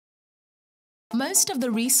Most of the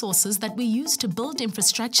resources that we use to build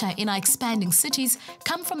infrastructure in our expanding cities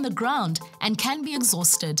come from the ground and can be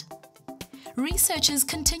exhausted. Researchers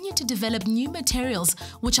continue to develop new materials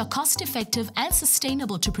which are cost-effective and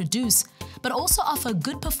sustainable to produce, but also offer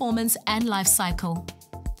good performance and life cycle.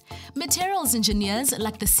 Materials engineers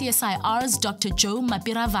like the CSIR's Dr. Joe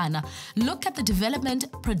Mapiravana look at the development,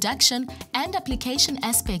 production, and application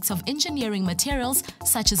aspects of engineering materials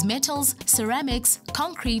such as metals, ceramics,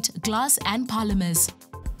 concrete, glass, and polymers.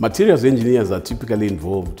 Materials engineers are typically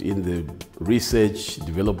involved in the research,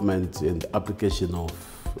 development, and application of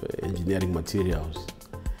engineering materials.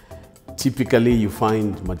 Typically, you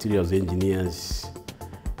find materials engineers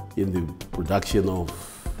in the production of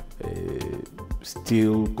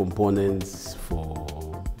steel components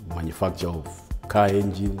for manufacture of car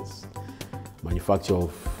engines, manufacture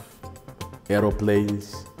of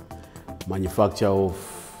aeroplanes, manufacture of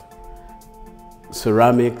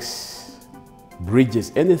ceramics,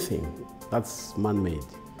 bridges, anything that's man-made.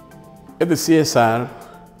 At the CSIR,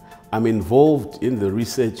 I'm involved in the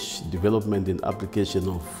research, development, and application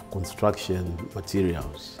of construction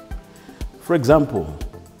materials. For example,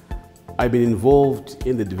 I've been involved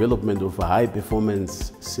in the development of a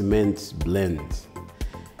high-performance cement blend.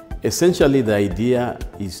 Essentially, the idea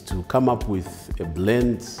is to come up with a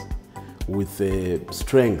blend with a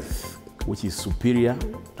strength which is superior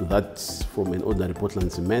to that from an ordinary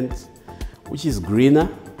Portland cement, which is greener,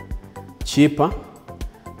 cheaper,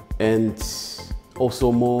 and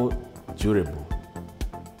also more durable.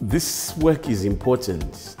 This work is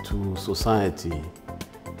important to society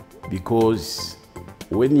because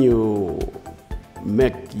when you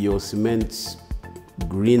make your cement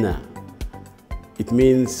greener, it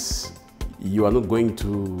means you are not going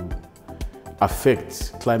to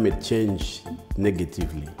affect climate change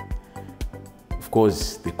negatively. Of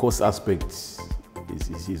course, the cost aspect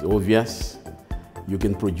is obvious. You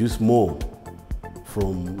can produce more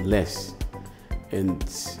from less. And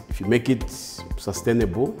if you make it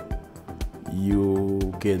sustainable,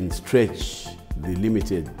 you can stretch the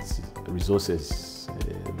limited resources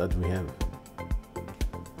that we have.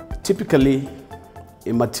 Typically,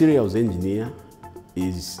 a materials engineer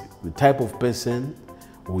is the type of person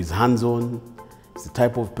who is hands-on, is the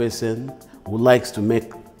type of person who likes to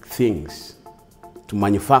make things, to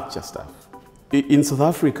manufacture stuff. In South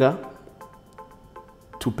Africa,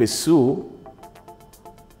 to pursue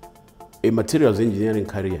a materials engineering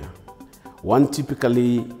career, one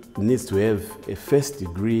typically needs to have a first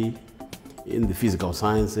degree in the physical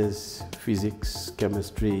sciences, physics,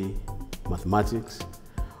 chemistry, mathematics,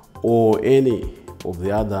 or any of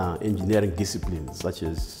the other engineering disciplines such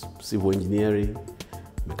as civil engineering,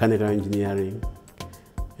 mechanical engineering,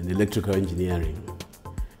 and electrical engineering.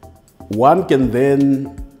 One can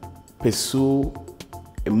then pursue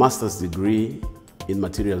a master's degree in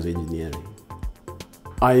materials engineering.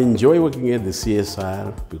 I enjoy working at the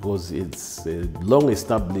CSIR because it's a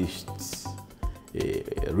long-established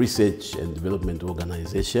research and development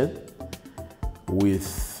organization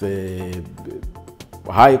with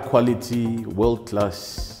high-quality,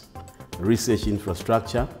 world-class research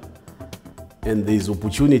infrastructure, and there's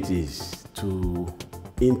opportunities to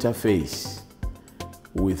interface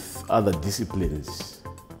with other disciplines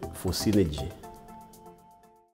for synergy.